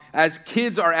as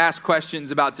kids are asked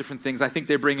questions about different things, I think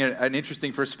they bring an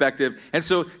interesting perspective. And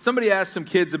so somebody asked some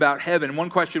kids about heaven. One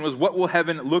question was, what will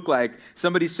heaven look like?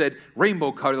 Somebody said,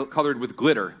 rainbow colored with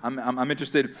glitter. I'm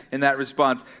interested in that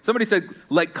response. Somebody said,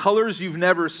 like colors you've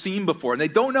never seen before. And they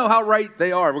don't know how right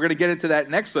they are. We're going to get into that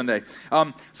next Sunday.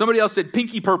 Somebody else said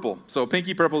pinky purple. So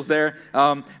pinky purple's there.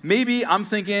 Maybe I'm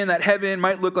thinking that heaven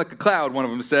might look like a cloud, one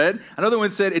of them said. Another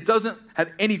one said, it doesn't have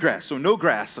any grass, so no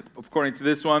grass, according to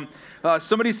this one.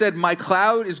 Somebody said, my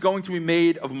cloud is going to be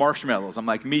made of marshmallows. I'm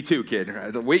like, me too,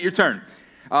 kid. Wait your turn.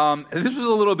 This was a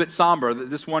little bit somber.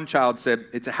 This one child said,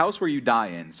 it's a house where you die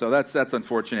in. So that's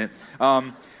unfortunate.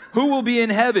 Who will be in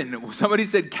heaven? Somebody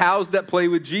said, cows that play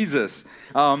with Jesus.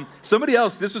 Somebody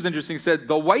else, this was interesting, said,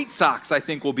 the White Sox, I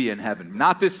think, will be in heaven.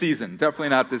 Not this season. Definitely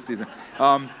not this season.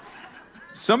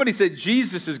 Somebody said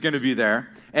Jesus is going to be there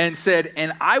and said,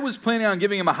 and I was planning on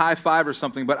giving him a high five or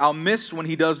something, but I'll miss when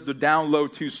he does the down low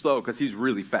too slow because he's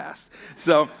really fast.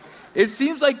 So it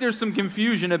seems like there's some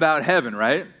confusion about heaven,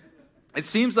 right? It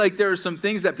seems like there are some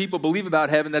things that people believe about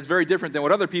heaven that's very different than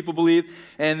what other people believe,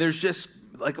 and there's just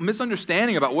like a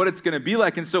misunderstanding about what it's going to be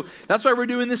like. And so that's why we're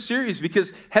doing this series,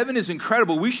 because heaven is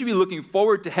incredible. We should be looking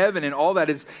forward to heaven and all that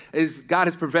is God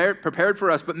has prepared for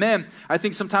us. But man, I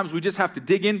think sometimes we just have to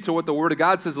dig into what the Word of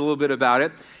God says a little bit about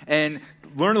it and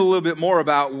learn a little bit more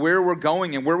about where we're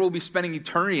going and where we'll be spending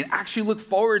eternity and actually look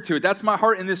forward to it. That's my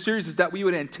heart in this series, is that we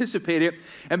would anticipate it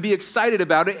and be excited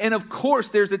about it. And of course,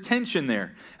 there's a tension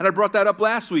there. And I brought that up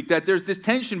last week, that there's this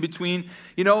tension between,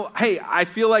 hey, I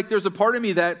feel like there's a part of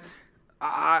me that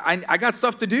I got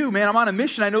stuff to do, man. I'm on a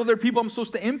mission. I know there are people I'm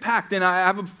supposed to impact, and I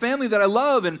have a family that I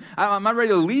love, and I'm not ready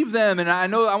to leave them, and I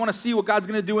know I want to see what God's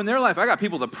going to do in their life. I got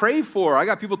people to pray for. I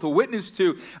got people to witness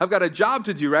to. I've got a job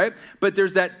to do, right? But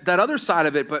there's that other side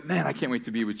of it. But man, I can't wait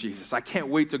to be with Jesus. I can't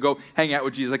wait to go hang out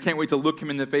with Jesus. I can't wait to look him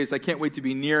in the face. I can't wait to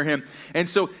be near him. And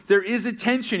so there is a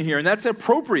tension here, and that's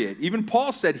appropriate. Even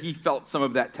Paul said he felt some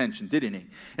of that tension, didn't he?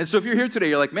 And so if you're here today,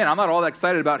 you're like, man, I'm not all that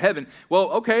excited about heaven. Well,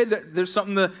 okay, there's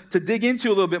something to dig into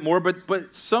a little bit more,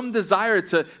 but some desire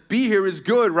to be here is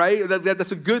good, right?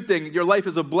 That's a good thing. Your life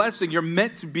is a blessing. You're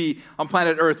meant to be on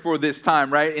planet Earth for this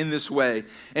time, right? In this way.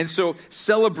 And so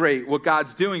celebrate what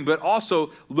God's doing, but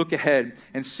also look ahead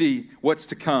and see what's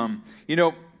to come.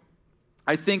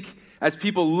 I think as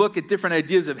people look at different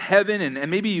ideas of heaven,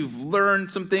 and maybe you've learned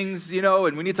some things,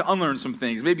 and we need to unlearn some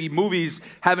things. Maybe movies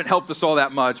haven't helped us all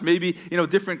that much. Maybe,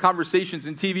 different conversations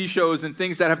and TV shows and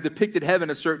things that have depicted heaven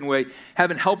a certain way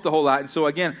haven't helped a whole lot. And so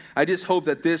again, I just hope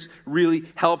that this really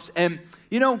helps. And,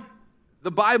 the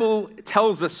Bible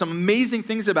tells us some amazing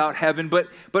things about heaven, but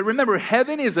remember,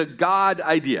 heaven is a God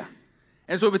idea.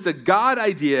 And so if it's a God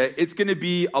idea, it's going to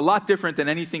be a lot different than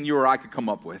anything you or I could come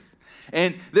up with.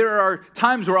 And there are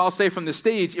times where I'll say from the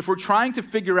stage, if we're trying to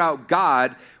figure out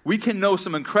God, we can know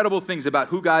some incredible things about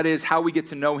who God is, how we get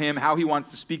to know him, how he wants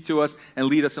to speak to us and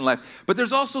lead us in life. But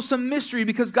there's also some mystery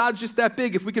because God's just that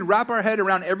big. If we could wrap our head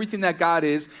around everything that God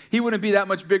is, he wouldn't be that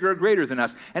much bigger or greater than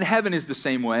us. And heaven is the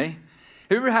same way.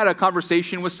 Have you ever had a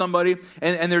conversation with somebody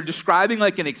and they're describing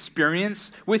like an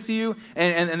experience with you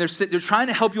and they're trying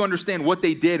to help you understand what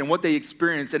they did and what they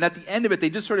experienced, and at the end of it they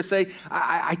just sort of say,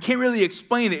 I can't really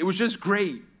explain it. It was just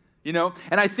great, And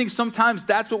I think sometimes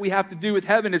that's what we have to do with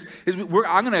heaven is I'm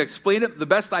going to explain it the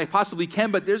best I possibly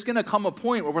can, but there's going to come a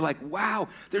point where we're like, wow,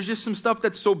 there's just some stuff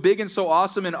that's so big and so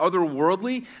awesome and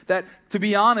otherworldly that, to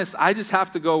be honest, I just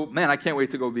have to go, man, I can't wait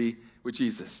to go be with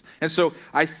Jesus. And so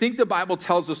I think the Bible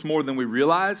tells us more than we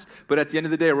realize, but at the end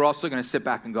of the day, we're also going to sit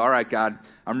back and go, all right, God,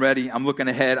 I'm ready. I'm looking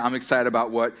ahead. I'm excited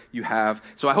about what you have.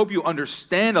 So I hope you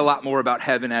understand a lot more about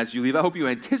heaven as you leave. I hope you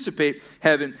anticipate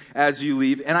heaven as you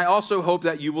leave. And I also hope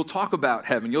that you will talk about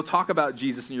heaven. You'll talk about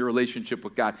Jesus and your relationship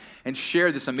with God and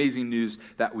share this amazing news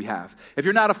that we have. If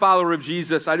you're not a follower of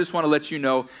Jesus, I just want to let you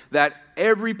know that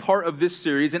every part of this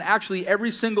series, and actually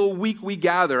every single week we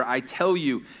gather, I tell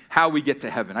you how we get to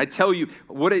heaven. I tell you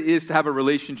what it is to have a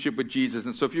relationship with Jesus.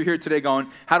 And so if you're here today going,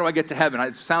 how do I get to heaven?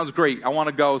 It sounds great. I want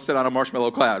to go sit on a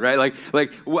marshmallow cloud, right?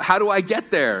 Like, how do I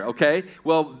get there? Okay.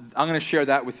 Well, I'm going to share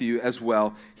that with you as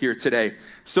well here today.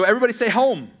 So everybody say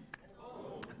home.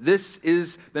 This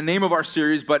is the name of our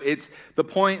series, but it's the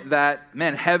point that,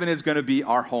 man, heaven is going to be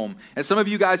our home. And some of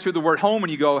you guys hear the word home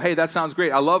and you go, hey, that sounds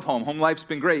great. I love home. Home life's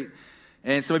been great.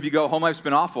 And some of you go, home life's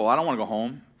been awful. I don't want to go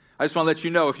home. I just want to let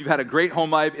you know, if you've had a great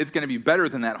home life, it's going to be better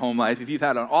than that home life. If you've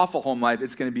had an awful home life,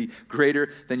 it's going to be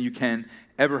greater than you can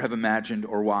ever have imagined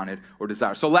or wanted or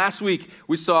desired. So last week,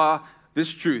 we saw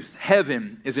this truth.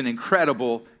 Heaven is an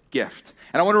incredible gift.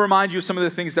 And I want to remind you of some of the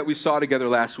things that we saw together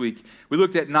last week. We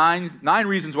looked at nine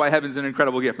reasons why heaven's an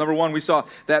incredible gift. Number one, we saw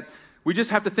that We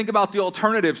just have to think about the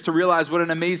alternatives to realize what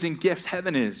an amazing gift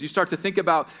heaven is. You start to think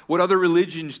about what other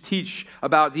religions teach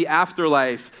about the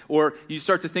afterlife, or you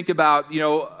start to think about,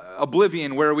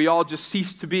 oblivion, where we all just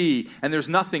cease to be and there's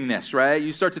nothingness, right?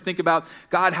 You start to think about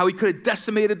God, how he could have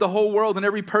decimated the whole world and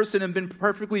every person and been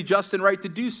perfectly just and right to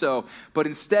do so. But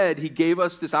instead, he gave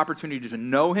us this opportunity to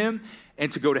know him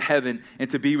and to go to heaven and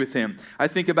to be with him. I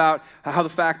think about how the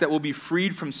fact that we'll be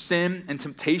freed from sin and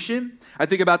temptation. I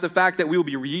think about the fact that we will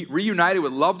be reunited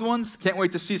with loved ones. Can't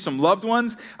wait to see some loved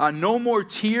ones. No more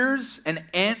tears and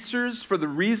answers for the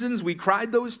reasons we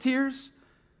cried those tears.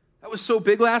 That was so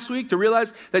big last week, to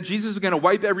realize that Jesus is going to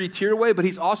wipe every tear away, but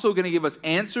he's also going to give us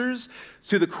answers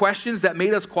to the questions that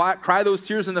made us cry those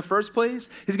tears in the first place.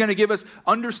 He's going to give us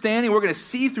understanding. We're going to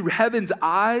see through heaven's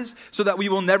eyes so that we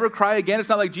will never cry again. It's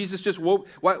not like Jesus just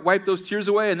wiped those tears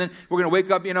away and then we're going to wake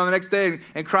up, the next day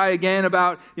and cry again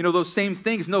about, those same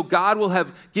things. No, God will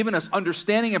have given us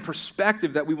understanding and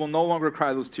perspective that we will no longer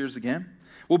cry those tears again.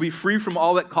 We'll be free from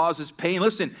all that causes pain.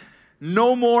 Listen,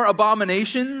 no more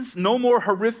abominations, no more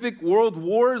horrific world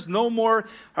wars, no more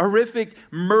horrific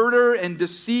murder and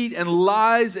deceit and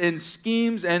lies and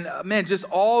schemes and, just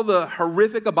all the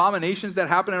horrific abominations that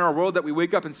happen in our world that we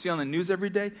wake up and see on the news every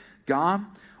day. Gone.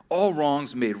 All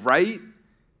wrongs made right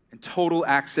and total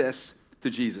access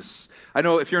to Jesus. I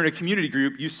know if you're in a community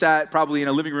group, you sat probably in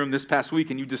a living room this past week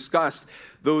and you discussed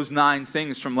those 9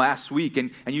 things from last week,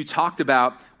 and you talked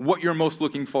about what you're most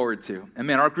looking forward to. And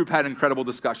our group had incredible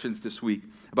discussions this week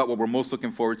about what we're most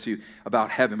looking forward to about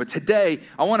heaven. But today,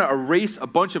 I want to erase a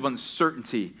bunch of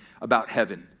uncertainty about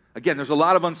heaven. Again, there's a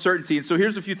lot of uncertainty, and so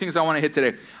here's a few things I want to hit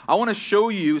today. I want to show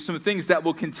you some things that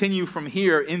will continue from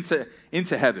here into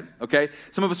heaven, okay?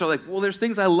 Some of us are like, well, there's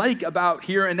things I like about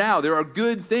here and now. There are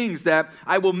good things that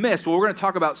I will miss. Well, we're going to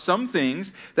talk about some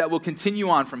things that will continue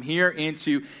on from here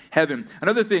into heaven.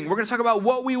 Another thing, we're going to talk about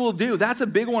what we will do. That's a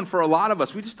big one for a lot of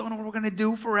us. We just don't know what we're going to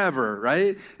do forever,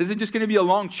 right? Is it just going to be a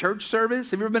long church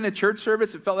service? Have you ever been to church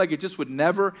service? It felt like it just would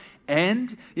never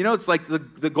end. It's like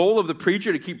the goal of the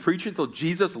preacher to keep preaching until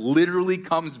Jesus literally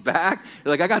comes back.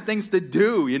 You're like, I got things to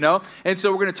do, And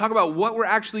so we're going to talk about what we're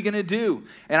actually going to do.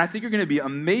 And I think you're going to be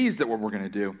amazed at what we're going to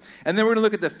do. And then we're going to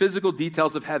look at the physical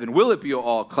details of heaven. Will it be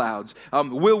all clouds?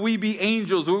 Will we be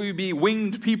angels? Will we be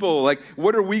winged people? Like,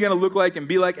 what are we going to look like and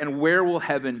be like? And where will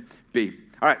heaven be?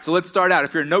 All right, so let's start out.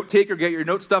 If you're a note taker, get your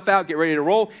note stuff out. Get ready to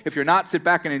roll. If you're not, sit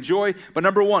back and enjoy. But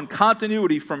number 1,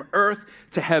 continuity from earth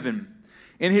to heaven.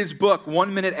 In his book,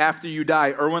 1 Minute After You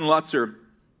Die, Erwin Lutzer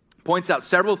points out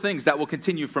several things that will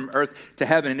continue from earth to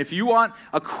heaven. And if you want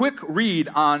a quick read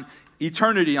on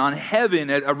eternity, on heaven,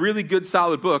 a really good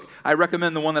solid book, I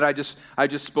recommend the one that I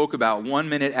just spoke about, 1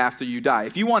 Minute After You Die.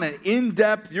 If you want an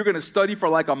in-depth, you're going to study for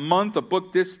like a month, a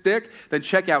book this thick, then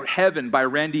check out Heaven by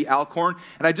Randy Alcorn.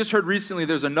 And I just heard recently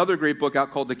there's another great book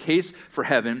out called The Case for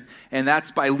Heaven, and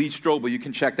that's by Lee Strobel. You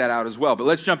can check that out as well. But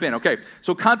let's jump in. Okay,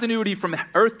 so continuity from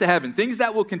earth to heaven, things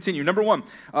that will continue. Number 1,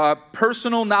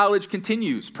 personal knowledge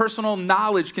continues. Personal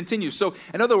knowledge continues. So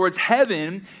in other words,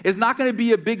 heaven is not going to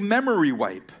be a big memory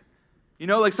wipe.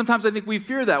 Like sometimes I think we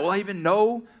fear that. Will I even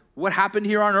know what happened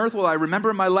here on earth? Will I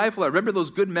remember my life? Will I remember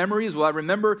those good memories? Will I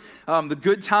remember the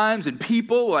good times and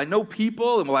people? Will I know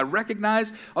people? And will I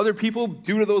recognize other people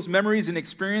due to those memories and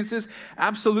experiences?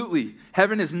 Absolutely.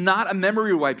 Heaven is not a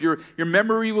memory wipe. Your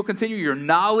memory will continue. Your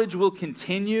knowledge will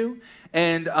continue.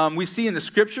 And we see in the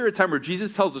scripture a time where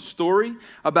Jesus tells a story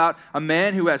about a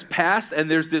man who has passed,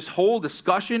 and there's this whole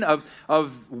discussion of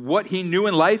what he knew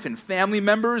in life and family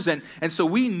members. And so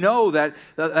we know that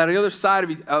on the other side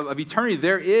of eternity,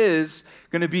 there is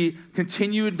going to be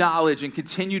continued knowledge and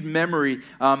continued memory.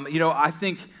 I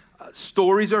think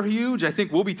stories are huge. I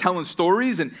think we'll be telling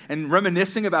stories and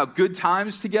reminiscing about good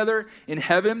times together in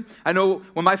heaven. I know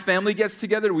when my family gets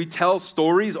together, we tell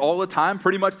stories all the time,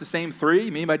 pretty much the same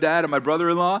 3, me, my dad, and my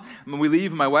brother-in-law. When we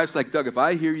leave, my wife's like, Doug, if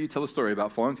I hear you tell a story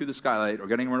about falling through the skylight or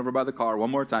getting run over by the car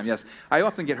one more time, yes, I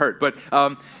often get hurt. But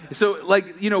we're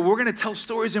going to tell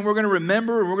stories and we're going to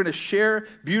remember and we're going to share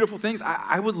beautiful things.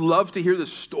 I would love to hear the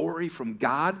story from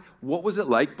God. What was it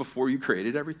like before you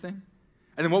created everything?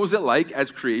 And then what was it like as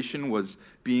creation was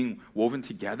being woven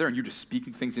together and you're just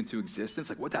speaking things into existence?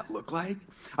 Like, what'd that look like?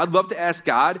 I'd love to ask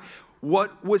God,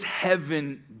 what was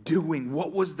heaven doing?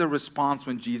 What was the response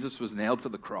when Jesus was nailed to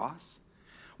the cross?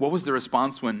 What was the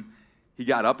response when he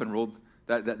got up and rolled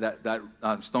that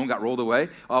stone got rolled away?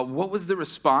 What was the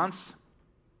response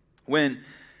when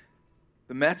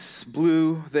the Mets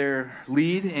blew their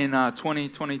lead in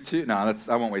 2022. No,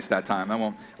 I won't waste that time. I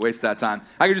won't waste that time.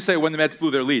 I can just say when the Mets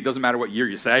blew their lead. Doesn't matter what year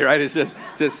you say, right? It's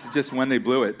just when they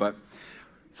blew it. But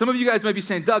Some of you guys might be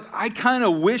saying, Doug, I kind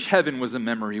of wish heaven was a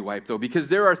memory wipe, though, because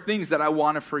there are things that I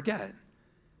want to forget.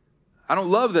 I don't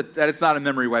love that it's not a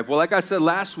memory wipe. Well, like I said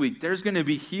last week, there's going to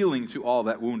be healing to all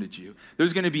that wounded you.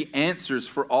 There's going to be answers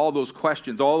for all those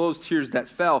questions. All those tears that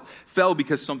fell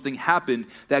because something happened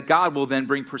that God will then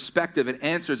bring perspective and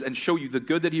answers and show you the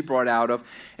good that he brought out of.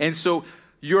 And so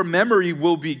your memory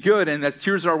will be good, and as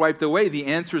tears are wiped away, the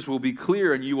answers will be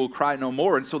clear and you will cry no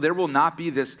more. And so there will not be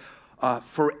this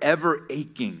forever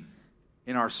aching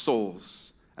in our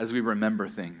souls as we remember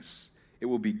things. It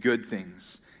will be good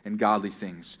things and godly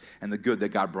things and the good that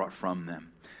God brought from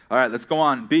them. All right, let's go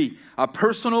on. B,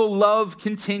 personal love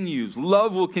continues.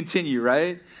 Love will continue,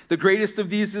 right? The greatest of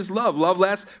these is love. Love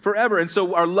lasts forever. And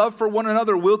so our love for one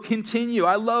another will continue.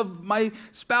 I love my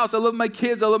spouse. I love my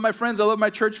kids. I love my friends. I love my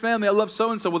church family. I love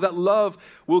so-and-so. Well, that love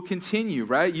will continue,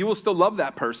 right? You will still love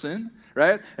that person,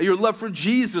 right? Your love for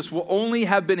Jesus will only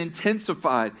have been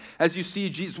intensified as you see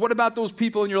Jesus. What about those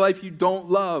people in your life you don't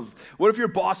love? What if your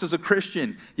boss is a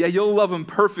Christian? Yeah, you'll love him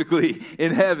perfectly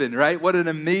in heaven, right? What an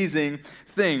amazing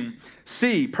thing.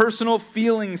 C, personal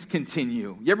feelings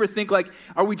continue. You ever think like,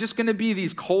 are we just going to be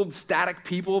these cold, static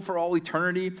people for all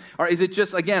eternity? Or is it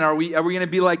just, again, are we going to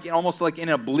be like almost like in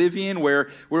oblivion where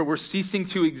we're ceasing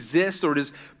to exist? Or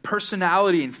does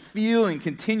personality and feeling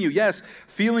continue? Yes,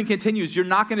 feeling continues. You're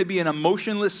not going to be an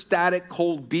emotionless, static,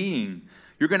 cold being.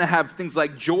 You're going to have things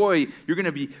like joy. You're going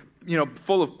to be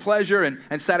full of pleasure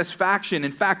and satisfaction.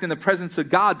 In fact, in the presence of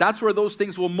God, that's where those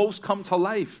things will most come to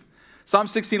life. Psalm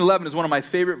 16:11 is one of my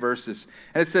favorite verses.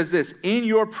 And it says this, in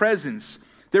your presence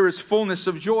there is fullness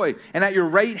of joy, and at your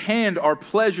right hand are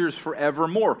pleasures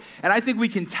forevermore. And I think we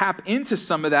can tap into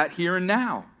some of that here and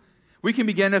now. We can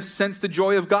begin to sense the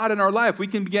joy of God in our life. We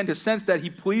can begin to sense that he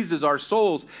pleases our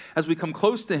souls as we come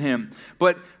close to him.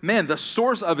 But man, the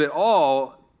source of it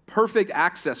all, perfect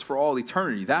access for all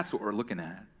eternity, that's what we're looking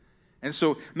at. And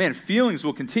so, man, feelings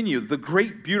will continue. The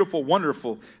great, beautiful,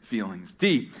 wonderful feelings.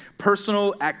 D,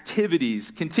 personal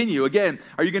activities continue. Again,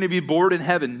 are you going to be bored in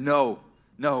heaven? No.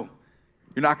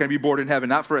 You're not going to be bored in heaven,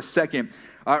 not for a second.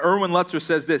 Erwin Lutzer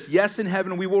says this, yes, in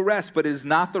heaven we will rest, but it is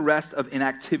not the rest of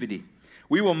inactivity.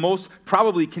 We will most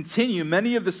probably continue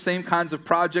many of the same kinds of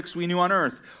projects we knew on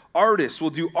earth. Artists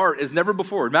will do art as never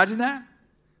before. Imagine that?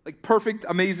 Like perfect,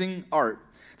 amazing art.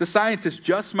 The scientist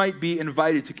just might be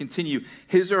invited to continue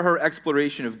his or her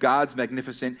exploration of God's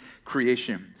magnificent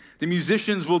creation. The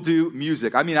musicians will do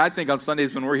music. I mean, I think on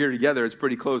Sundays when we're here together, it's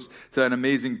pretty close to an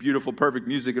amazing, beautiful, perfect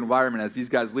music environment as these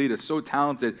guys lead us. So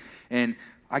talented, and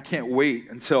I can't wait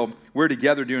until we're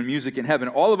together doing music in heaven.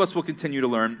 All of us will continue to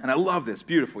learn, and I love this.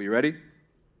 Beautiful. You ready?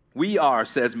 We are,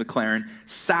 says McLaren,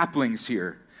 saplings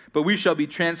here. But we shall be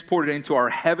transported into our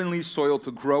heavenly soil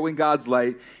to grow in God's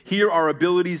light. Here our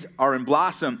abilities are in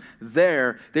blossom.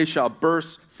 There they shall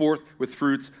burst forth with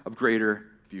fruits of greater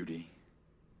beauty.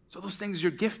 So those things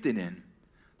you're gifted in,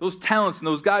 those talents and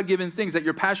those God-given things that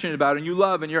you're passionate about and you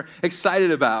love and you're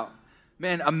excited about,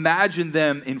 man, imagine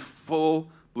them in full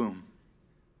bloom.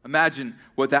 Imagine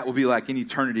what that will be like in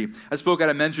eternity. I spoke at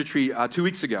a men's retreat 2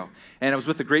 weeks ago, and I was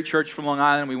with a great church from Long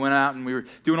Island. We went out, and we were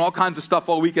doing all kinds of stuff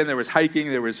all weekend. There was hiking,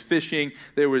 there was fishing,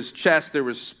 there was chess, there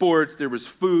was sports, there was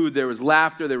food, there was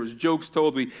laughter, there was jokes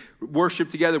told. We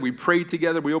worshiped together, we prayed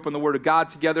together, we opened the Word of God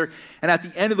together. And at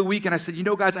the end of the weekend, I said,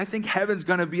 guys, I think heaven's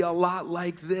going to be a lot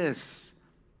like this.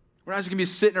 We're not just going to be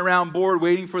sitting around bored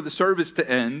waiting for the service to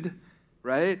end.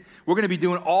 Right? We're going to be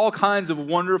doing all kinds of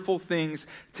wonderful things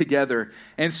together.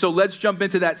 And so let's jump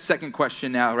into that second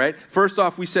question now, right? First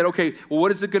off, we said, okay, well,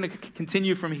 what is it going to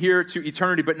continue from here to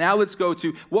eternity? But now let's go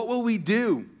to, what will we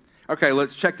do? Okay,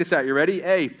 let's check this out. You ready?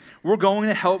 A, we're going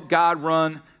to help God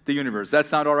run the universe. That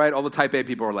sound all right? All the type A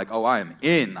people are like, oh, I am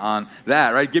in on that,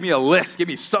 right? Give me a list. Give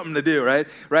me something to do, right?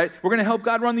 We're going to help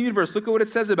God run the universe. Look at what it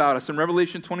says about us in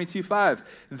Revelation 22:5.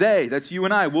 They, that's you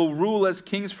and I, will rule as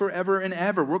kings forever and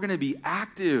ever. We're going to be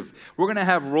active. We're going to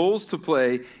have roles to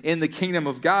play in the kingdom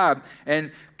of God.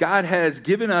 And God has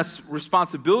given us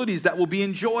responsibilities that will be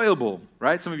enjoyable,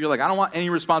 right? Some of you are like, I don't want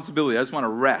any responsibility. I just want to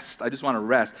rest.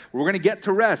 We're going to get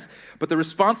to rest. But the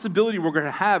responsibility we're going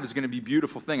to have is going to be a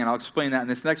beautiful thing, and I'll explain that in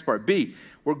this next part. B,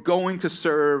 we're going to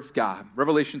serve God.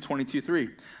 Revelation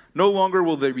 22:3. No longer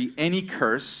will there be any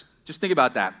curse. Just think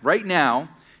about that. Right now,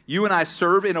 you and I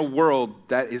serve in a world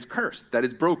that is cursed, that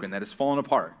is broken, that is fallen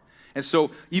apart. And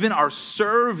so even our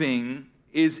serving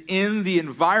is in the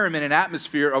environment and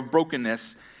atmosphere of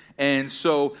brokenness. And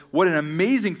so what an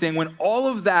amazing thing when all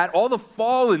of that, all the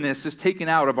fallenness is taken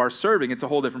out of our serving. It's a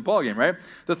whole different ballgame, right?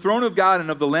 The throne of God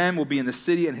and of the Lamb will be in the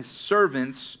city, and his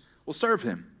servants will serve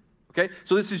him. Okay?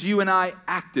 So this is you and I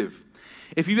active.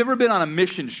 If you've ever been on a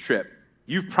missions trip,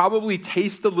 you've probably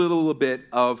tasted a little bit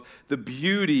of the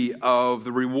beauty of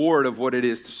the reward of what it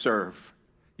is to serve.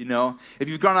 You know, if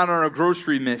you've gone out on a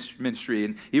grocery ministry,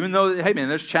 and even though, hey man,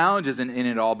 there's challenges in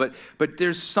it all, but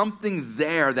there's something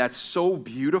there that's so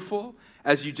beautiful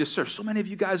as you just serve. So many of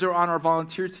you guys are on our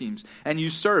volunteer teams, and you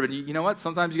serve, and you know what?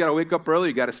 Sometimes you got to wake up early,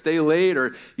 you got to stay late,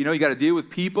 or you got to deal with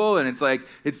people, and it's like,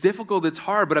 it's difficult, it's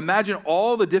hard, but imagine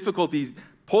all the difficulties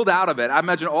pulled out of it. I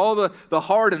imagine all the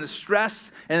hard and the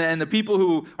stress and the people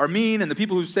who are mean and the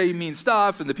people who say mean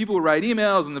stuff and the people who write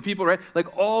emails and the people, right?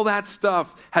 Like all that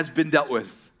stuff has been dealt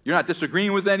with. You're not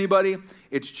disagreeing with anybody.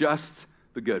 It's just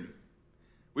the good.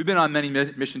 We've been on many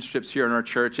mission trips here in our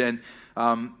church, and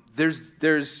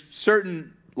there's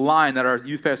certain line that our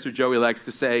youth pastor Joey likes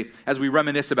to say as we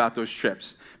reminisce about those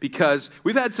trips, because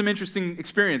we've had some interesting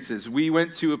experiences. We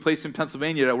went to a place in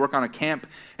Pennsylvania to work on a camp,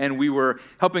 and we were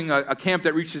helping a camp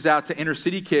that reaches out to inner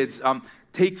city kids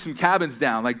take some cabins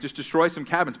down, like just destroy some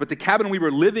cabins. But the cabin we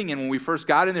were living in when we first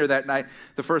got in there that night,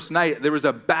 the first night, there was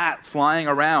a bat flying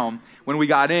around when we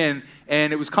got in,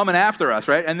 and it was coming after us,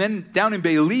 right? And then down in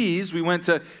Belize, we went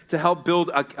to help build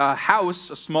a house,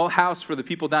 a small house for the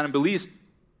people down in Belize.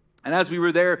 And as we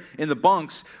were there in the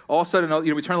bunks, all of a sudden,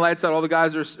 we turn the lights out, all the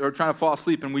guys are trying to fall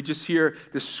asleep, and we just hear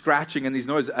this scratching and these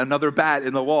noises, another bat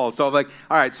in the wall. So I'm like,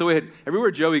 all right, so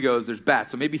everywhere Joey goes, there's bats.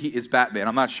 So maybe he is Batman.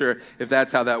 I'm not sure if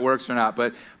that's how that works or not.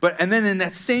 But and then in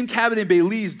that same cabin in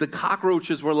Belize, the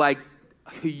cockroaches were like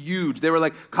huge. They were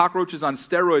like cockroaches on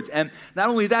steroids. And not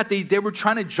only that, they were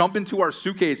trying to jump into our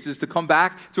suitcases to come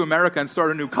back to America and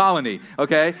start a new colony,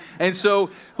 okay? And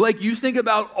so, like, you think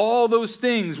about all those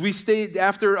things. We stayed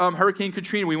after Hurricane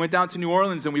Katrina. We went down to New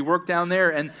Orleans and we worked down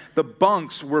there, and the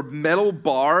bunks were metal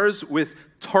bars with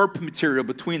tarp material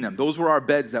between them. Those were our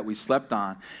beds that we slept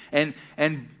on. And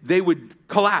they would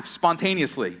collapse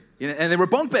spontaneously. And they were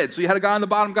bunk beds, so you had a guy on the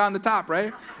bottom, guy on the top,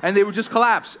 right? And they would just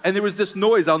collapse. And there was this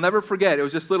noise I'll never forget. It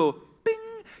was just little bing.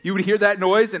 You would hear that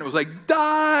noise, and it was like,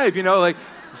 dive, like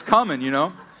it's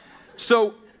coming,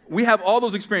 So we have all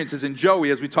those experiences. And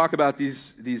Joey, as we talk about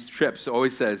these trips,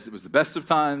 always says it was the best of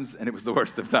times and it was the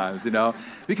worst of times,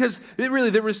 Because there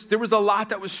was a lot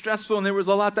that was stressful and there was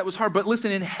a lot that was hard. But listen,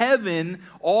 in heaven,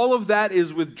 all of that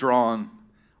is withdrawn.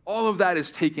 All of that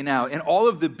is taken out. And all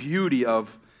of the beauty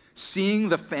of seeing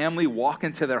the family walk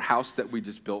into their house that we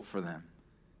just built for them,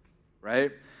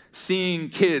 right? Seeing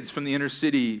kids from the inner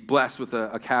city blessed with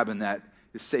a cabin that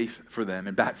is safe for them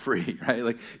and bat-free, right?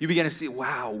 Like, you begin to see,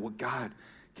 wow, what God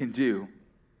can do.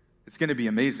 It's going to be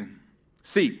amazing.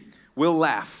 See, we'll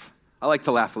laugh. I like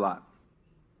to laugh a lot.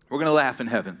 We're going to laugh in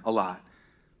heaven a lot.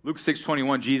 Luke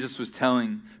 6:21, Jesus was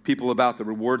telling people about the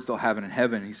rewards they'll have in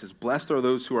heaven. He says, blessed are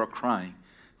those who are crying.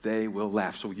 They will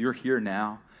laugh. So you're here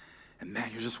now. And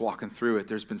man, you're just walking through it.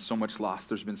 There's been so much loss.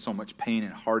 There's been so much pain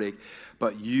and heartache.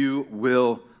 But you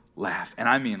will laugh. And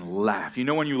I mean laugh.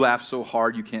 When you laugh so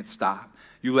hard, you can't stop.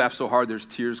 You laugh so hard, there's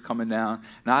tears coming down.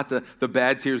 Not the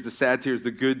bad tears, the sad tears, the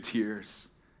good tears.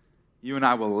 You and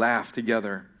I will laugh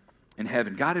together in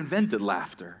heaven. God invented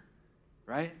laughter,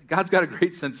 right? God's got a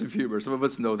great sense of humor. Some of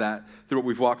us know that through what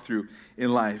we've walked through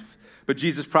in life. But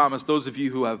Jesus promised those of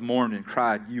you who have mourned and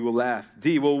cried, you will laugh.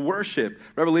 D, will worship.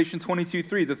 Revelation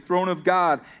 22:3, the throne of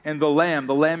God and the Lamb.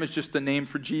 The Lamb is just a name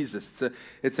for Jesus.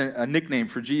 It's a nickname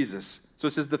for Jesus. So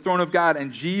it says the throne of God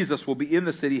and Jesus will be in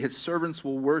the city. His servants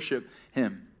will worship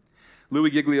him.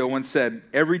 Louis Giglio once said,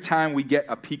 every time we get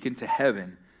a peek into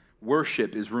heaven,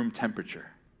 worship is room temperature.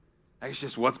 That's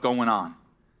just what's going on.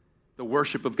 The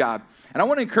worship of God. And I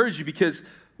want to encourage you because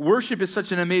worship is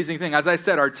such an amazing thing. As I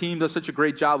said, our team does such a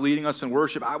great job leading us in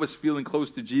worship. I was feeling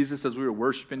close to Jesus as we were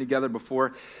worshiping together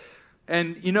before.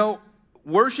 And,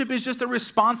 worship is just a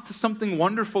response to something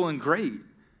wonderful and great.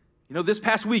 This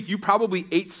past week, you probably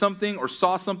ate something or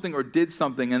saw something or did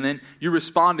something, and then you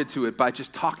responded to it by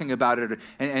just talking about it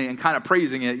and kind of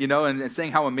praising it, and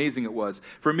saying how amazing it was.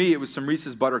 For me, it was some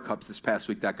Reese's Buttercups this past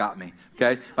week that got me,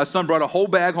 okay? My son brought a whole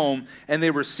bag home, and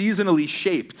they were seasonally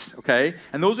shaped, okay?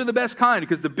 And those are the best kind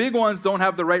because the big ones don't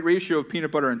have the right ratio of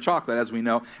peanut butter and chocolate, as we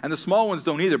know, and the small ones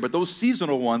don't either, but those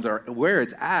seasonal ones are where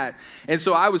it's at. And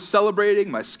so I was celebrating.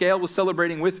 My scale was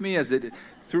celebrating with me as it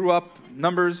threw up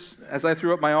numbers as I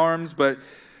threw up my arms, but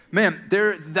man,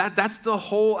 that's the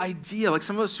whole idea. Like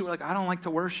some of us who are like, I don't like to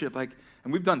worship,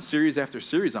 and we've done series after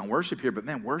series on worship here, but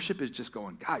man, worship is just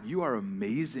going, God, you are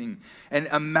amazing. And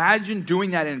imagine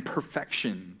doing that in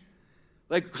perfection.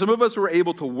 Like some of us were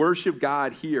able to worship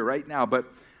God here right now,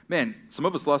 but Man, some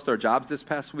of us lost our jobs this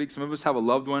past week. Some of us have a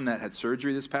loved one that had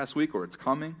surgery this past week, or it's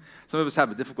coming. Some of us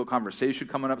have a difficult conversation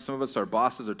coming up. Some of us, our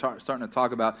bosses are starting to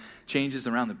talk about changes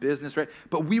around the business, right?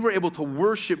 But we were able to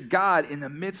worship God in the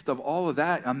midst of all of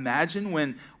that. Imagine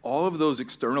when all of those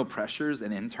external pressures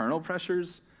and internal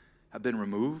pressures have been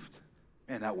removed.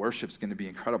 Man, that worship's going to be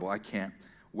incredible. I can't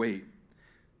wait.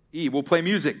 We'll play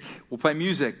music. We'll play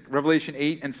music. Revelation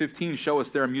 8 and 15 show us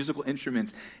there are musical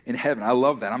instruments in heaven. I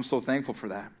love that. I'm so thankful for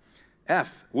that.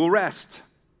 We'll rest.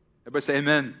 Everybody say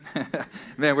amen.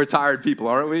 Man, we're tired people,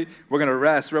 aren't we? We're going to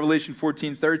rest. Revelation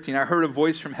 14:13. I heard a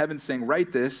voice from heaven saying,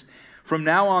 write this. From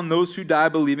now on, those who die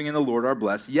believing in the Lord are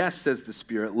blessed. Yes, says the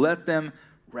Spirit, let them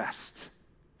rest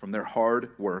from their hard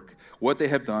work. What they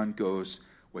have done goes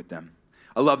with them.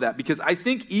 I love that because I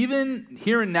think even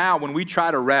here and now when we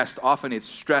try to rest, often it's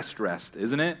stressed rest,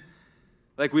 isn't it?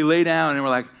 Like we lay down and we're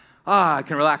like, I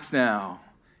can relax now.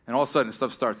 And all of a sudden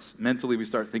stuff starts, mentally we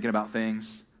start thinking about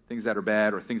things that are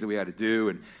bad or things that we had to do.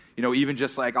 And, even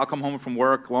just like I'll come home from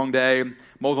work, long day,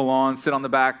 mow the lawn, sit on the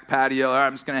back patio. All right,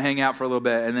 I'm just going to hang out for a little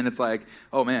bit. And then it's like,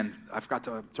 oh man, I forgot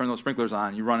to turn those sprinklers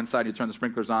on. You run inside, you turn the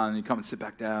sprinklers on, and you come and sit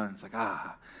back down. And it's like,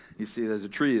 you see there's a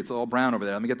tree. It's all brown over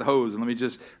there. Let me get the hose and let me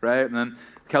just, right? And then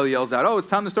Kelly yells out, it's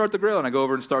time to start the grill. And I go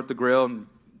over and start the grill and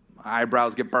my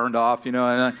eyebrows get burned off, and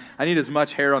I need as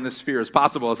much hair on this sphere as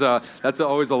possible. So that's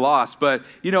always a loss. But,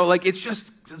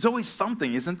 it's always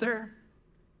something, isn't there?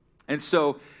 And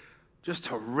so just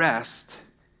to rest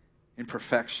in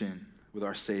perfection with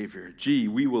our Savior.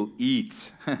 We will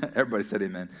eat. Everybody said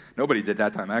amen. Nobody did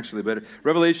that time, actually. But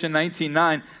Revelation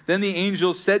 19:9, then the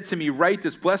angel said to me, write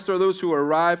this, blessed are those who are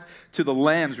arrived to the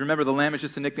lambs. Remember, the lamb is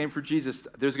just a nickname for Jesus.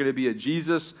 There's going to be a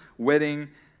Jesus wedding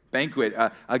banquet,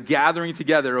 a gathering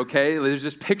together, okay? There's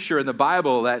this picture in the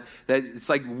Bible that it's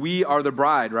like we are the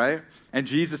bride, right? And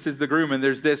Jesus is the groom, and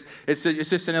there's this, it's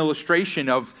just an illustration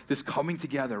of this coming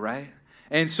together, right?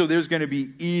 And so there's going to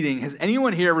be eating. Has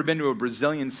anyone here ever been to a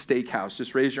Brazilian steakhouse?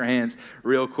 Just raise your hands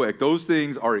real quick. Those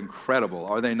things are incredible,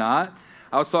 are they not?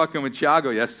 I was talking with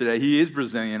Thiago yesterday. He is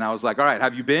Brazilian. I was like, all right,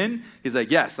 have you been? He's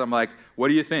like, yes. I'm like, what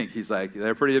do you think? He's like,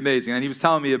 they're pretty amazing. And he was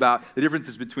telling me about the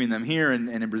differences between them here and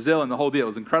in Brazil and the whole deal. It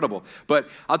was incredible. But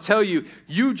I'll tell you,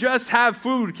 you just have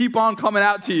food keep on coming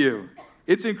out to you.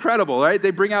 It's incredible, right?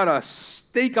 They bring out a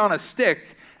steak on a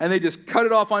stick, and they just cut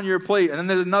it off on your plate. And then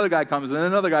there's another guy comes, and then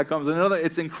another guy comes, and another.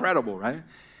 It's incredible, right?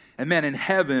 And man, in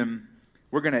heaven,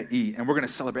 we're going to eat, and we're going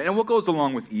to celebrate. And what goes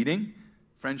along with eating?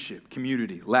 Friendship,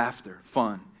 community, laughter,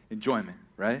 fun, enjoyment,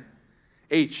 right?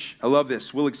 I love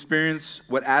this. We'll experience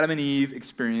what Adam and Eve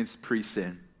experienced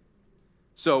pre-sin.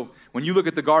 So when you look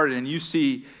at the garden and you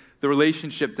see the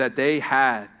relationship that they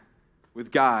had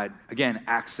with God, again,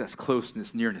 access,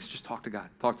 closeness, nearness, just talk to God.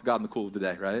 Talk to God in the cool of the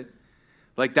day, right?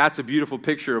 Like that's a beautiful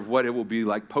picture of what it will be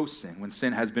like post-sin, when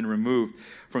sin has been removed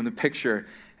from the picture.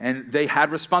 And they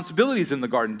had responsibilities in the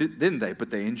garden, didn't they?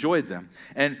 But they enjoyed them.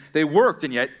 And they worked,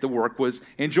 and yet the work was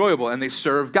enjoyable. And they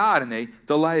served God, and they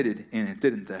delighted in it,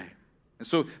 didn't they? And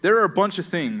so there are a bunch of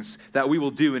things that we will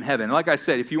do in heaven. And like I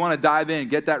said, if you want to dive in,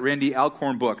 get that Randy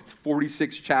Alcorn book. It's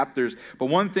 46 chapters. But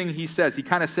one thing he says, he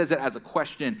kind of says it as a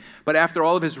question. But after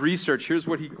all of his research, here's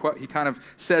what he kind of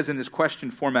says in this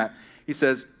question format. He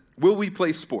says, will we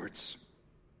play sports?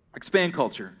 Expand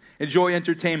culture. Enjoy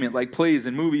entertainment like plays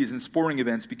and movies and sporting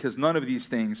events, because none of these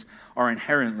things are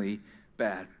inherently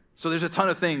bad. So there's a ton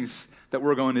of things that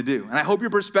we're going to do. And I hope your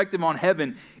perspective on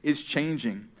heaven is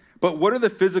changing. But what are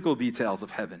the physical details of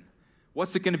heaven?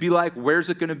 What's it going to be like? Where's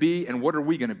it going to be? And what are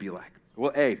we going to be like?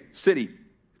 Well, city.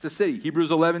 It's a city. Hebrews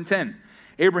 11:10.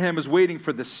 Abraham is waiting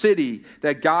for the city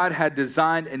that God had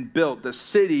designed and built, the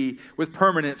city with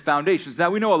permanent foundations.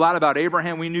 Now, we know a lot about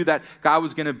Abraham. We knew that God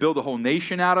was going to build a whole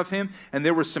nation out of him, and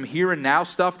there was some here and now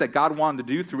stuff that God wanted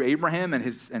to do through Abraham and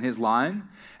his line.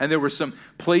 And there were some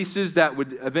places that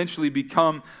would eventually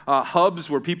become hubs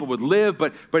where people would live,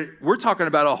 but we're talking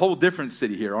about a whole different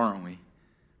city here, aren't we?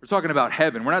 We're talking about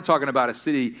heaven. We're not talking about a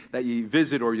city that you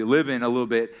visit or you live in a little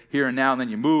bit here and now, and then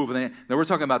you move. No, we're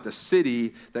talking about the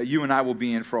city that you and I will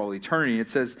be in for all eternity. It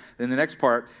says in the next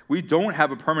part, we don't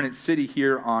have a permanent city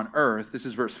here on earth. This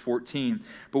is verse 14.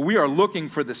 But we are looking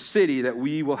for the city that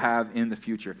we will have in the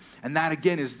future. And that,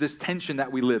 again, is this tension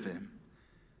that we live in.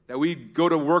 That we go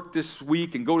to work this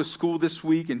week and go to school this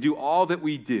week and do all that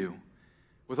we do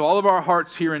with all of our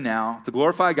hearts here and now to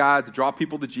glorify God, to draw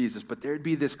people to Jesus. But there'd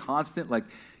be this constant,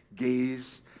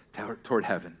 gaze toward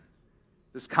heaven.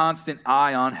 This constant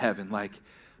eye on heaven,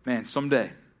 man,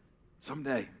 someday,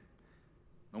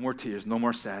 no more tears, no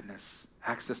more sadness,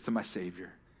 access to my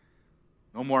Savior,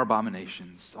 no more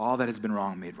abominations, all that has been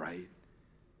wrong made right,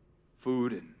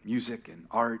 food and music and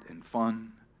art and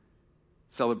fun,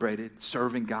 celebrated,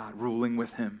 serving God, ruling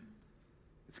with him.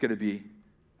 It's going to be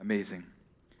amazing.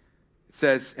 It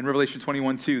says in Revelation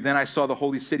 21:2, then I saw the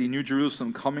holy city, New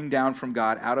Jerusalem, coming down from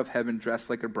God out of heaven, dressed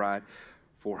like a bride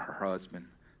for her husband.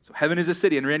 So heaven is a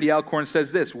city, and Randy Alcorn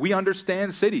says this, we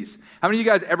understand cities. How many of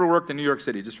you guys ever worked in New York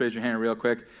City? Just raise your hand real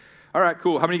quick. All right,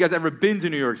 cool. How many of you guys ever been to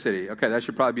New York City? Okay, that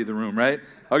should probably be the room, right?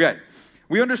 Okay.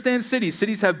 We understand cities.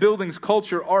 Cities have buildings,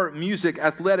 culture, art, music,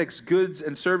 athletics, goods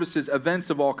and services, events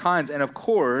of all kinds. And of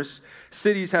course,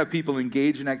 cities have people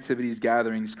engaged in activities,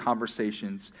 gatherings,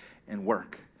 conversations, and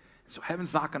work. So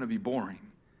heaven's not going to be boring.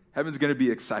 Heaven's going to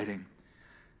be exciting.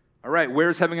 All right,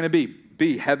 where's heaven going to be?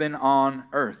 Be heaven on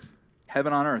earth.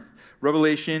 Heaven on earth.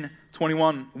 Revelation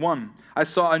 21:1. I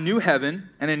saw a new heaven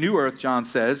and a new earth, John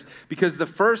says, because the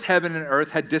first heaven and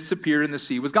earth had disappeared and the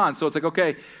sea was gone. So it's like,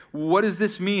 okay, what does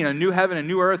this mean? A new heaven, a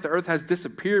new earth, the earth has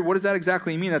disappeared. What does that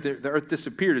exactly mean, that the earth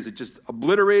disappeared? Is it just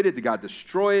obliterated? Did God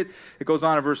destroy it? It goes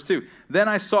on in verse 2. Then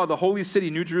I saw the holy city,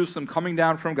 New Jerusalem, coming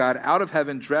down from God out of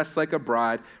heaven, dressed like a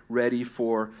bride, ready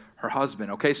for her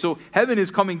husband. Okay, so heaven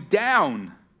is coming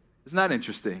down. Isn't that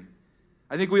interesting?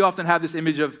 I think we often have this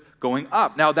image of going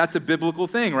up. Now, that's a biblical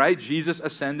thing, right? Jesus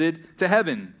ascended to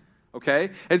heaven, okay?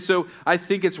 And so I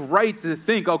think it's right to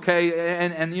think, okay,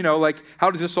 and you know, like,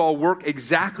 how does this all work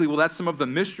exactly? Well, that's some of the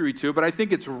mystery to it, but I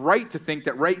think it's right to think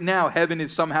that right now heaven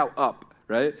is somehow up,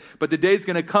 right? But the day's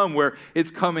going to come where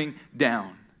it's coming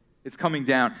down. It's coming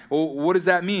down. Well, what does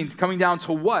that mean? Coming down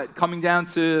to what? Coming down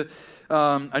to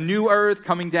a new earth,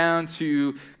 coming down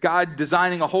to God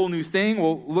designing a whole new thing.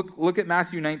 Well, look at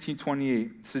Matthew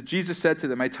 19:28. It says, Jesus said to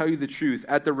them, I tell you the truth,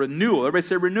 at the renewal, everybody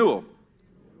say renewal.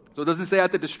 So it doesn't say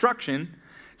at the destruction,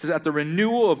 it says at the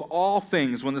renewal of all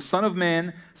things, when the Son of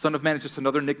Man is just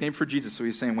another nickname for Jesus. So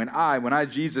he's saying, when I,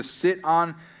 Jesus, sit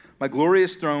on my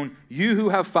glorious throne, you who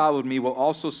have followed me will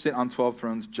also sit on 12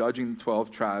 thrones, judging the 12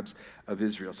 tribes of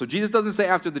Israel. So Jesus doesn't say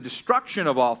after the destruction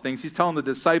of all things. He's telling the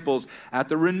disciples at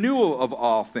the renewal of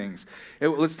all things.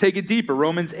 Let's take it deeper.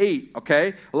 Romans 8,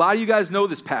 okay? A lot of you guys know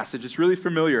this passage. It's really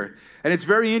familiar. And it's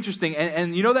very interesting.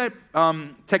 And you know that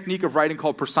technique of writing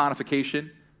called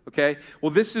personification? Okay?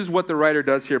 Well, this is what the writer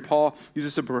does here. Paul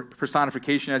uses a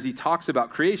personification as he talks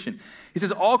about creation. He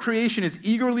says, all creation is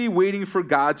eagerly waiting for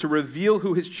God to reveal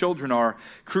who his children are.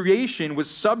 Creation was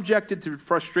subjected to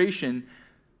frustration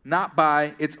not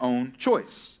by its own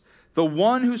choice. The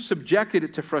one who subjected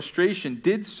it to frustration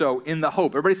did so in the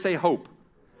hope. Everybody say hope.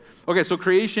 Okay, so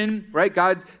creation, right?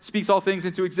 God speaks all things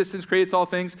into existence, creates all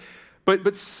things.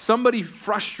 But somebody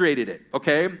frustrated it,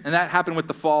 okay? And that happened with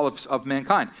the fall of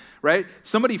mankind, right?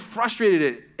 Somebody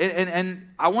frustrated it. And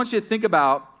I want you to think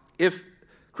about if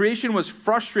creation was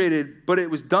frustrated, but it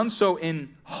was done so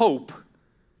in hope,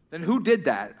 then who did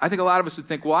that? I think a lot of us would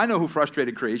think, well, I know who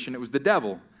frustrated creation. It was the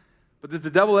devil. But does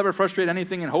the devil ever frustrate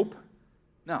anything in hope?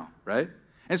 No, right?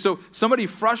 And so somebody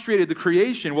frustrated the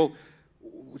creation. Well,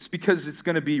 it's because it's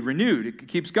going to be renewed. It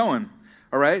keeps going.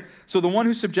 All right? So the one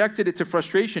who subjected it to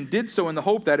frustration did so in the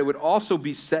hope that it would also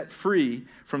be set free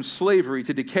from slavery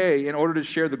to decay in order to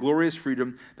share the glorious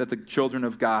freedom that the children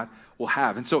of God will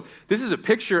have. And so this is a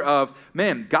picture of,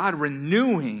 man, God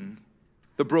renewing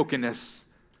the brokenness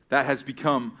that has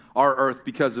become our earth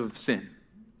because of sin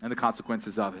and the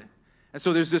consequences of it. And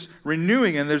so there's this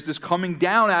renewing and there's this coming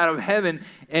down out of heaven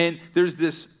and there's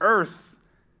this earth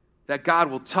that God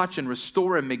will touch and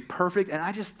restore and make perfect. And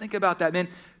I just think about that, man.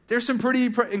 There's some pretty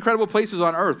incredible places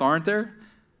on earth, aren't there?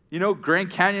 You know, Grand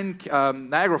Canyon,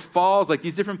 Niagara Falls, like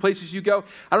these different places you go.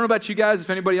 I don't know about you guys, if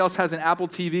anybody else has an Apple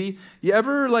TV. You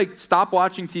ever like stop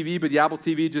watching TV, but the Apple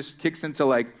TV just kicks into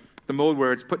like the mode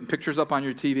where it's putting pictures up on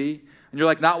your TV? And you're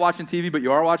like not watching TV, but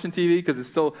you are watching TV because it's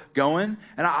still going.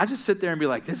 And I just sit there and be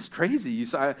like, this is crazy.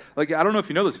 I don't know if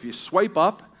you know this. If you swipe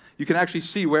up, you can actually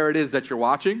see where it is that you're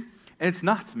watching. And it's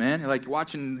nuts, man. You're like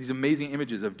watching these amazing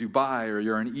images of Dubai, or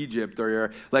you're in Egypt, or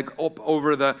you're like up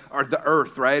over the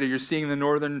earth, right? Or you're seeing the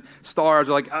northern stars.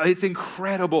 Or like, it's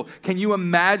incredible. Can you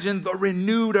imagine the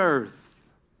renewed earth?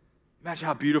 Imagine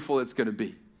how beautiful it's going to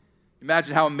be.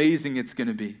 Imagine how amazing it's going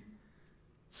to be.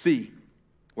 See,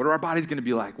 what are our bodies going to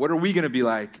be like? What are we going to be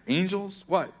like? Angels?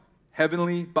 What?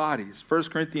 Heavenly bodies. 1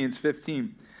 Corinthians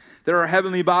 15. There are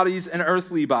heavenly bodies and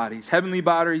earthly bodies. Heavenly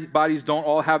bodies don't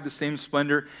all have the same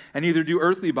splendor, and neither do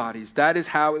earthly bodies. That is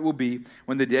how it will be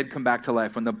when the dead come back to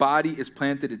life. When the body is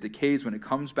planted, it decays. When it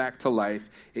comes back to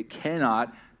life, it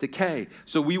cannot decay.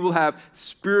 So we will have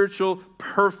spiritual,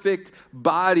 perfect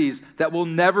bodies that will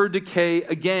never decay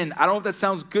again. I don't know if that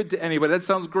sounds good to anybody. That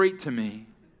sounds great to me.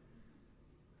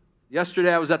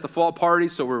 Yesterday, I was at the fall party,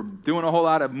 so we're doing a whole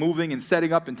lot of moving and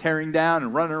setting up and tearing down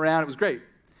and running around. It was great.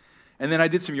 And then I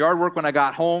did some yard work when I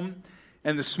got home.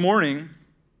 And this morning,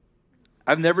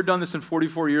 I've never done this in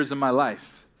 44 years of my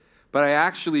life, but I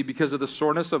actually, because of the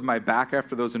soreness of my back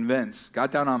after those events,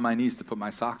 got down on my knees to put my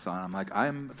socks on. I'm like, I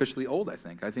am officially old, I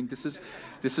think. I think this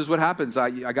is what happens. I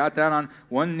got down on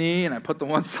one knee, and I put the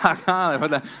one sock on. I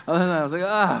put that other, I was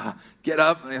like, get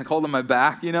up, and I hold on my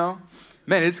back,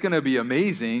 Man, it's going to be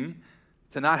amazing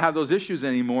to not have those issues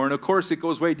anymore. And, of course, it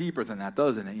goes way deeper than that,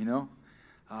 doesn't it,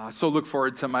 So look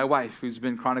forward to my wife, who's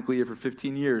been chronically ill for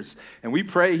 15 years. And we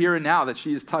pray here and now that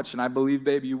she is touched, and I believe,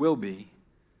 babe, you will be.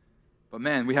 But,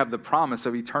 man, we have the promise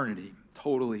of eternity,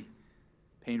 totally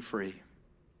pain-free,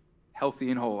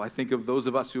 healthy and whole. I think of those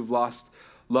of us who have lost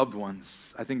loved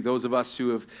ones. I think those of us who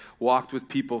have walked with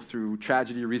people through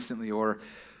tragedy recently, or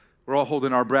we're all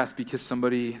holding our breath because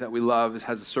somebody that we love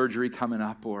has a surgery coming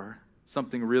up or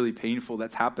something really painful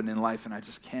that's happened in life, and I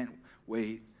just can't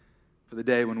wait for the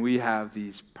day when we have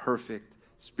these perfect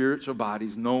spiritual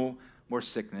bodies, no more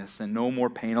sickness and no more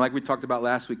pain. Like we talked about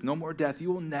last week, no more death.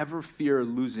 You will never fear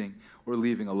losing or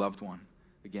leaving a loved one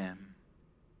again.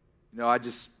 I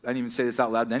didn't even say this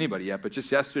out loud to anybody yet, but just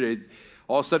yesterday,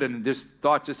 all of a sudden, this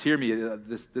thought just hear me,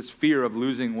 this fear of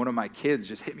losing one of my kids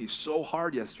just hit me so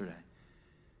hard yesterday.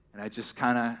 And I just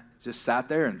kind of just sat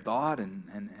there and thought,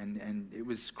 and it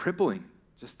was crippling,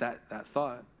 just that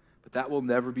thought. But that will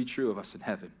never be true of us in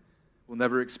heaven. We'll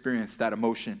never experience that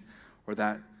emotion or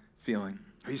that feeling.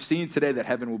 Are you seeing today that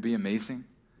heaven will be amazing?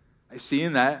 Are you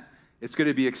seeing that? It's going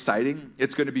to be exciting.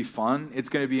 It's going to be fun. It's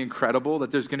going to be incredible, that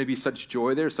there's going to be such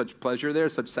joy there, such pleasure there,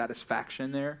 such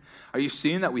satisfaction there. Are you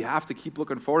seeing that we have to keep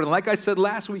looking forward? And like I said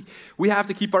last week, we have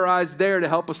to keep our eyes there to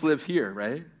help us live here,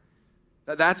 right?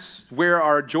 That's where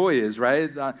our joy is,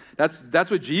 right?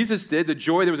 That's what Jesus did.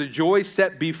 There was a joy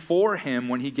set before him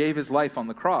when he gave his life on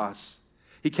the cross.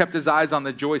 He kept his eyes on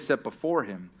the joy set before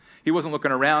him. He wasn't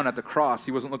looking around at the cross.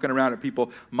 He wasn't looking around at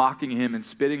people mocking him and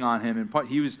spitting on him. And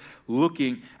he was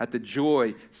looking at the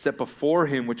joy set before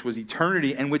him, which was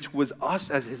eternity and which was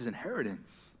us as his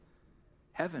inheritance.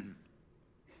 Heaven.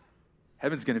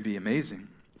 Heaven's going to be amazing.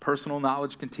 Personal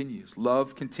knowledge continues.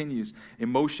 Love continues.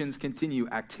 Emotions continue.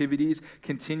 Activities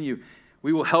continue.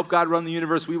 We will help God run the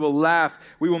universe. We will laugh.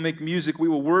 We will make music. We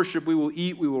will worship. We will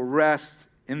eat. We will rest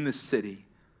in this city.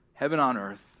 Heaven on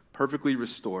earth, perfectly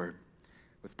restored,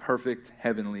 with perfect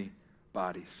heavenly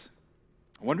bodies.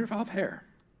 I wonder if I'll have hair.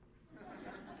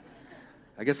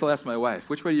 I guess I'll ask my wife,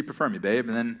 which way do you prefer me, babe?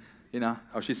 And then,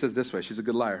 she says this way. She's a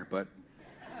good liar, but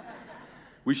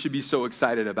we should be so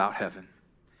excited about heaven.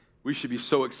 We should be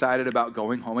so excited about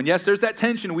going home. And yes, there's that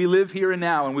tension. We live here and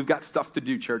now, and we've got stuff to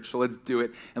do, church, so let's do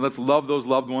it. And let's love those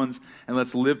loved ones, and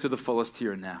let's live to the fullest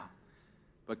here and now.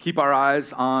 But keep our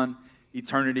eyes on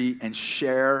eternity and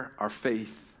share our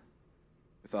faith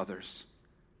with others.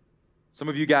 Some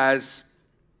of you guys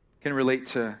can relate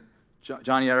to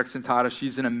Johnny Erickson Tata.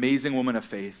 She's an amazing woman of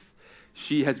faith.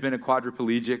 She has been a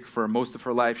quadriplegic for most of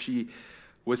her life. She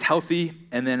was healthy,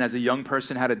 and then as a young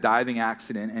person had a diving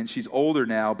accident, and she's older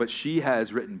now, but she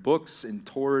has written books and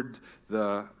toured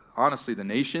the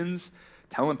nations,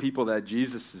 telling people that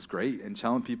Jesus is great and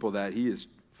telling people that he is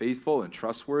faithful and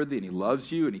trustworthy and he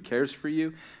loves you and he cares for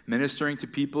you, ministering to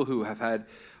people who have had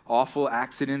awful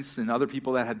accidents and other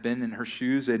people that have been in her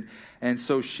shoes. And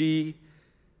so she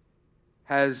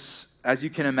has, as you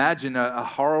can imagine, a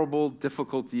horrible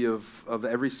difficulty of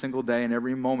every single day and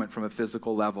every moment from a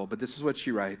physical level. But this is what she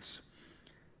writes.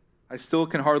 I still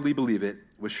can hardly believe it.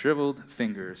 With shriveled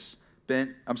fingers,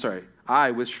 bent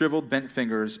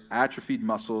fingers, atrophied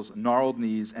muscles, gnarled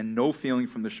knees, and no feeling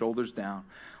from the shoulders down,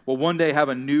 will one day have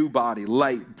a new body,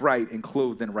 light, bright, and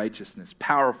clothed in righteousness,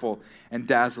 powerful and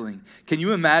dazzling. Can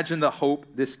you imagine the hope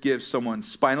this gives someone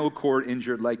spinal cord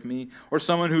injured like me, or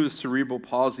someone who is cerebral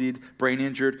palsied, brain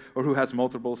injured, or who has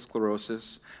multiple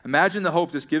sclerosis? Imagine the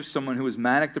hope this gives someone who is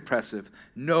manic depressive.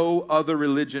 No other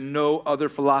religion, no other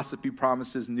philosophy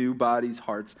promises new bodies,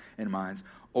 hearts, and minds.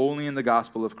 Only in the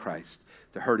gospel of Christ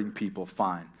do hurting people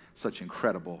find such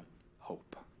incredible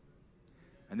hope.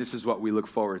 And this is what we look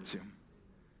forward to.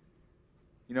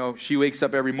 She wakes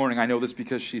up every morning. I know this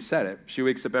because she said it. She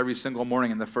wakes up every single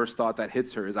morning, and the first thought that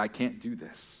hits her is, I can't do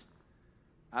this.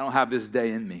 I don't have this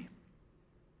day in me.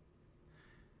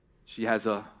 She has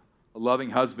a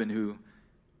loving husband who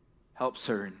helps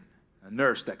her, and a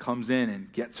nurse that comes in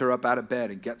and gets her up out of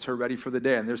bed and gets her ready for the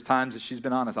day. And there's times that she's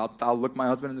been honest. I'll look my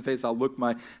husband in the face. I'll look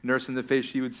my nurse in the face,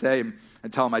 she would say,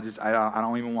 and tell him I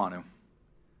don't even want to.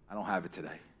 I don't have it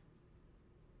today.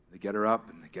 They get her up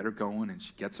and they get her going, and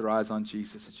she gets her eyes on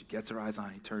Jesus, and she gets her eyes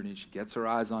on eternity, and she gets her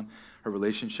eyes on her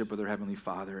relationship with her Heavenly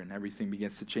Father, and everything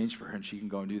begins to change for her, and she can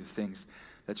go and do the things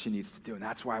that she needs to do. And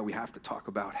that's why we have to talk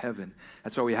about heaven.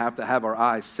 That's why we have to have our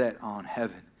eyes set on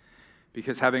heaven,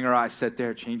 because having our eyes set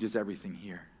there changes everything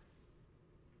here.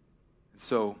 And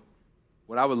so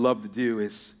what I would love to do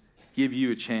is give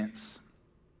you a chance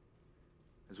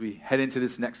as we head into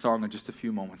this next song in just a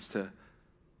few moments to,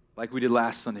 like we did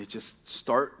last Sunday, just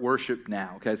start worship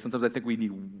now, okay? Sometimes I think we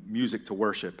need music to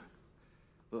worship.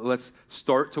 Let's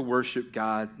start to worship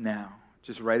God now.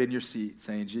 Just right in your seat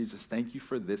saying, Jesus, thank you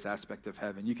for this aspect of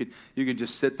heaven. You can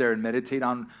just sit there and meditate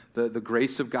on the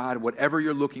grace of God, whatever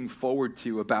you're looking forward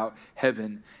to about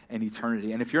heaven and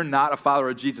eternity. And if you're not a follower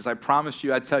of Jesus, I promise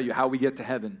you, I'd tell you how we get to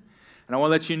heaven. And I want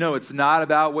to let you know it's not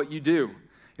about what you do.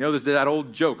 You know, there's that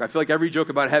old joke. I feel like every joke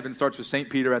about heaven starts with St.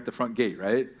 Peter at the front gate,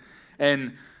 right?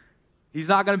 And he's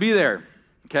not going to be there,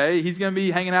 okay? He's going to be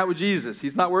hanging out with Jesus.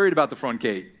 He's not worried about the front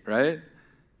gate, right?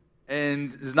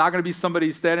 And there's not going to be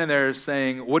somebody standing there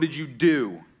saying, what did you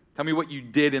do? Tell me what you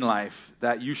did in life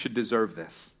that you should deserve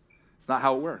this. It's not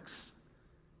how it works.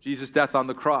 Jesus' death on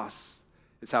the cross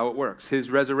is how it works. His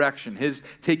resurrection, his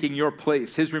taking your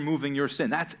place, his removing your sin.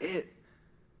 That's it.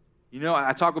 You know,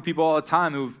 I talk with people all the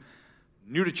time who've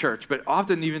new to church, but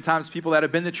often even times people that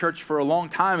have been to church for a long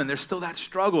time and there's still that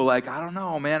struggle. Like, I don't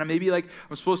know, man. Maybe like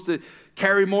I'm supposed to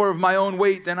carry more of my own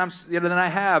weight than I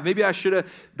have. Maybe I should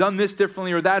have done this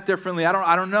differently or that differently. I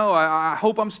don't know. I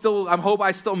hope I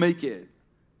still make it.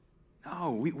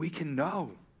 No, we can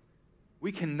know.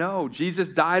 We can know. Jesus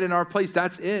died in our place.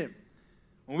 That's it.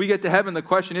 When we get to heaven, the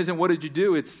question isn't what did you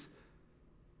do? It's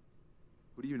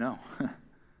who do you know?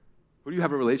 Who do you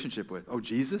have a relationship with? Oh,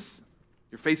 Jesus?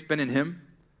 Your faith's been in him?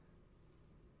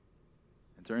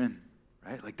 Enter in,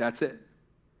 right? Like that's it.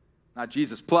 Not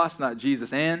Jesus plus, not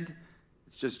Jesus and.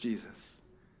 It's just Jesus.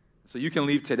 So you can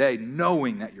leave today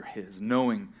knowing that you're his,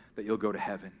 knowing that you'll go to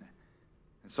heaven.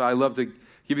 And so I love to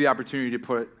give you the opportunity to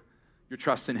put your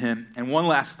trust in him. And one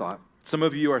last thought. Some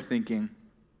of you are thinking,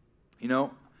 you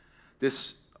know,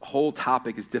 this whole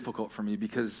topic is difficult for me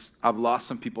because I've lost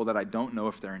some people that I don't know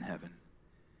if they're in heaven.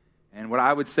 And what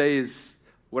I would say is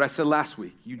what I said last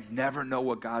week. You never know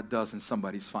what God does in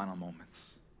somebody's final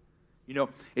moments. You know,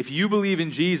 if you believe in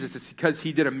Jesus, it's because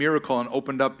he did a miracle and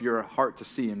opened up your heart to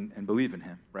see and believe in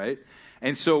him, right?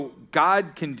 And so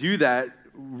God can do that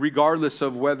regardless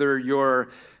of whether you're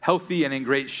healthy and in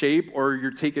great shape or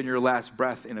you're taking your last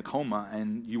breath in a coma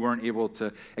and you weren't able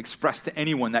to express to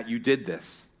anyone that you did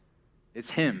this. It's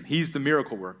him. He's the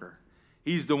miracle worker.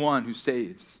 He's the one who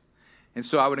saves. And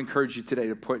so I would encourage you today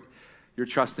to put your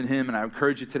trust in him, and I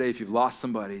encourage you today, if you've lost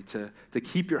somebody, to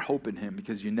keep your hope in him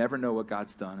because you never know what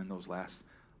God's done in those last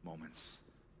moments.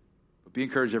 But be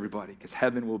encouraged, everybody, because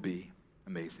heaven will be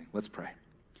amazing. Let's pray.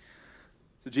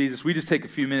 So Jesus, we just take a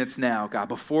few minutes now, God,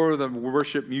 before the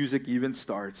worship music even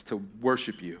starts, to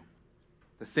worship you,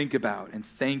 to think about and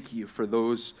thank you for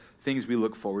those things we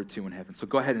look forward to in heaven. So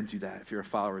go ahead and do that if you're a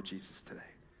follower of Jesus today.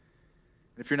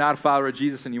 And if you're not a follower of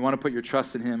Jesus and you want to put your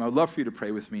trust in him, I would love for you to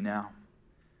pray with me now.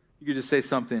 You could just say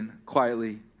something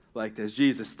quietly like this.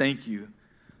 Jesus, thank you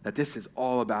that this is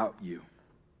all about you.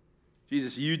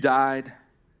 Jesus, you died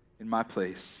in my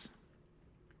place.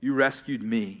 You rescued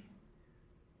me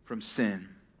from sin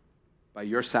by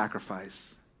your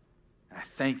sacrifice. And I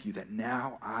thank you that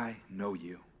now I know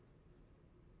you.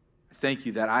 I thank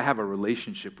you that I have a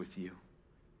relationship with you.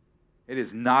 It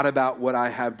is not about what I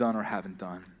have done or haven't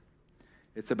done.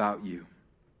 It's about you.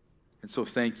 And so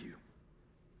thank you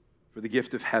for the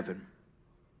gift of heaven.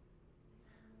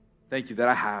 Thank you that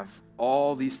I have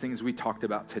all these things we talked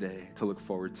about today to look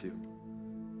forward to.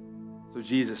 So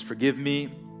Jesus, forgive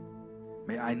me.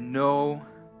 May I know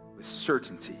with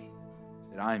certainty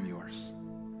that I am yours.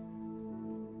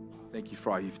 Thank you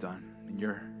for all you've done. In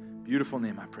your beautiful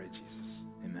name I pray, Jesus.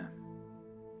 Amen.